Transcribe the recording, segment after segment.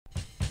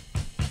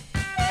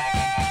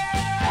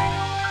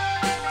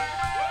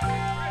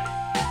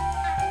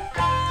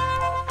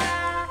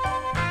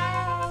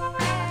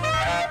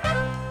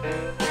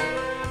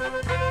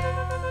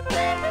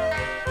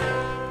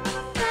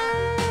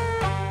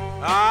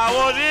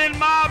was in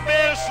my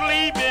bed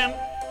sleeping.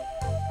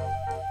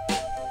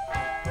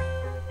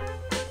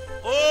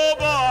 Oh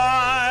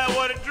boy,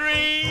 what a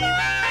dream.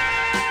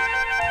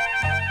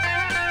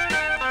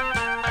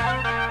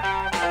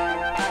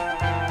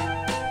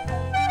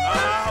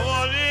 I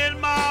was in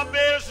my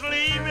bed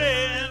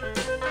sleeping.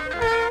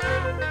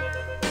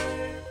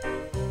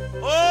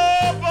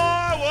 Oh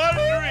boy, what a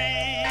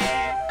dream.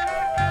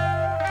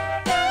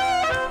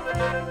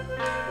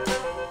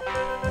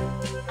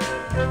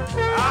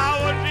 I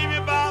was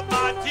dreaming about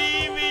my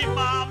TV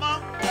mama,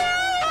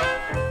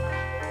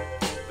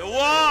 the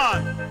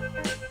one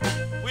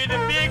with the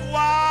big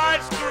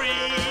wide screen.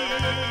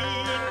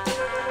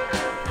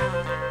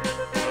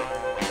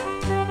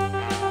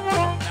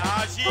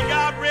 Now she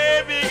got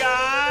red big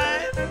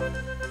eyes,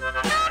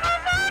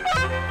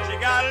 she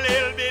got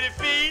little bitty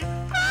feet,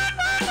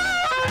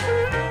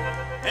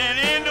 and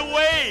in the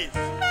waist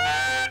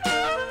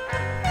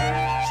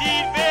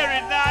she's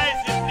very nice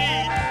and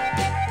neat,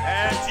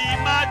 and she's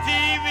my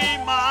TV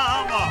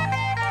mama.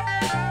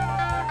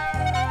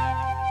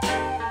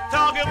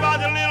 Talking about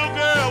the little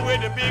girl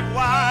with the big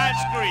wide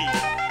screen.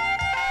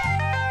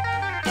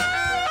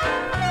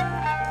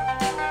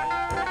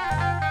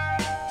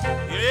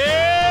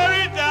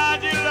 Every time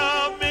you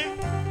love me,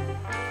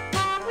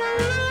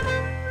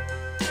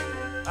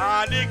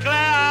 I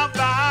declare I'm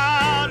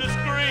bound to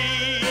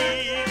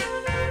scream.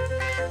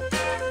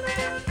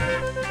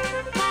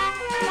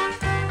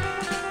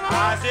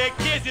 I said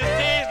kisses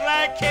taste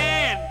like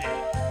candy,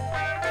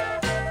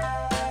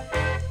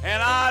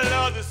 and I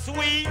love the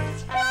sweet.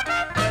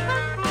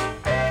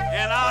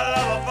 And I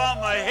love her from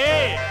my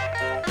head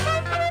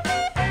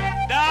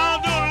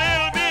down to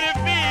little bitty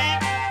feet,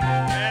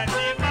 and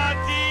she's my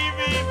TV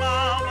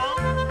mama.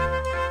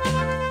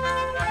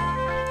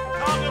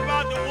 Talk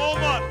about the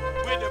woman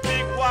with the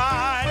big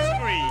wide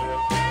screen.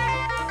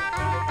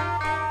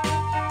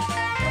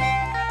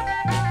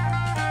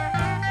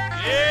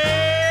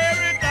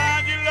 Every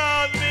time she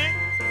loves me,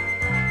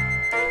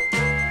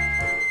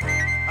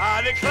 I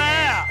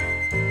declare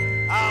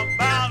I'm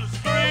bound to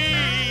scream.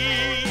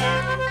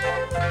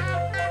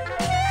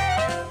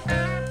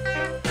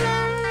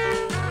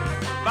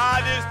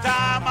 By this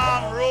time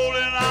I'm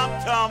rolling, I'm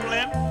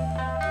tumbling,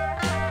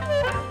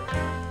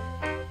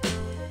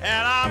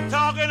 and I'm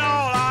talking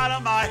all out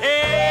of my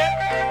head.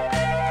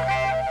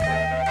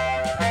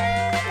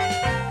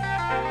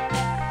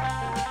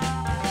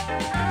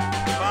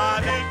 By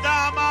this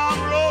time I'm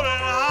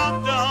rolling,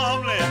 I'm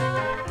tumbling,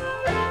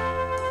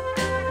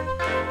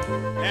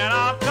 and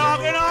I'm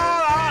talking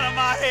all out of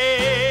my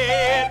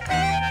head.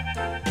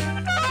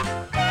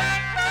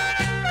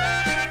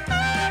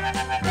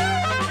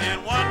 And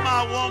when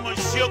my woman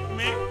shook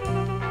me,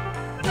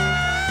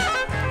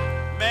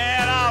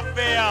 man, I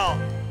fell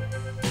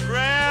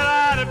right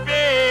out of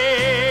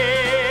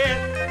bed.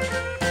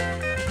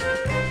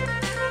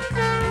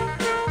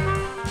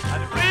 I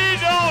said, please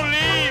don't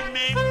leave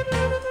me.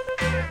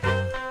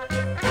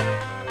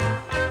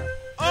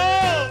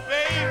 Oh,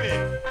 baby,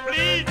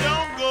 please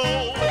don't go.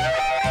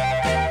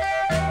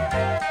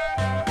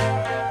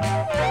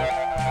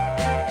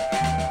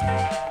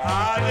 I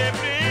said,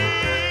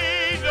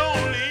 please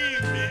don't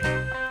leave me.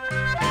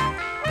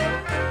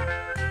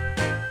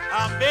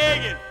 I'm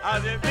begging. I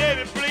said,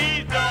 baby,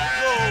 please don't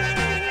go.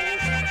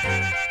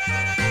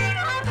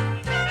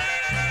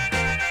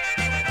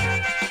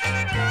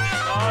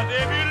 Cause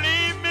if you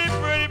leave me,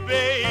 pretty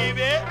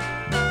baby,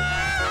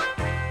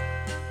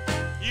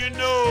 you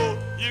know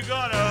you're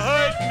gonna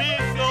hurt me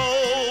so.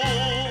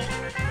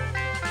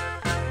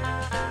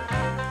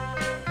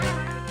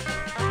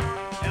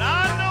 And I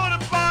know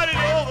the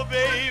party's over,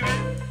 baby.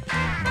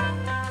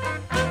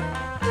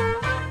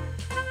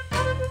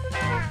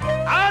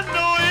 I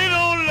know you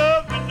don't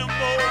love me no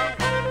more.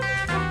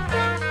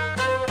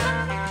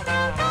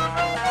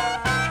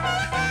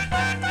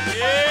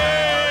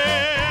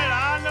 Yeah,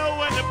 I know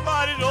when the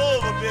party's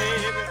over,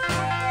 baby.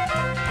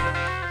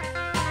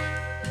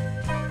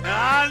 And I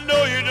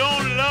know you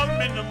don't love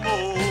me no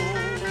more.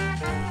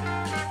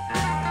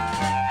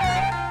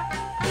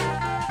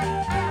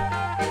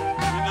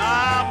 And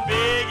I'm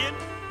begging,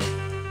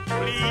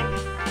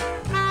 please,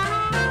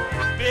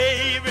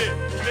 baby,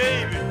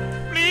 baby,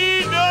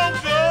 please don't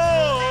go.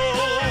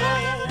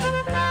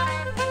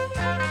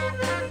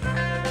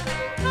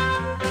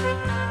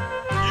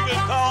 You can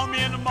call me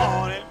in the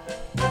morning.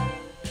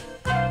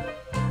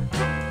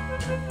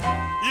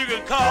 You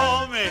can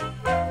call me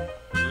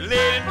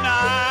late at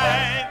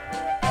night.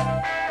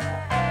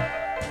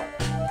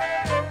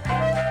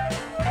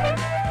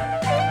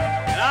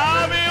 And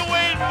I'll be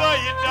waiting for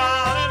you,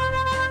 darling.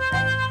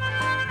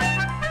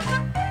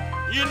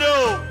 You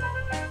know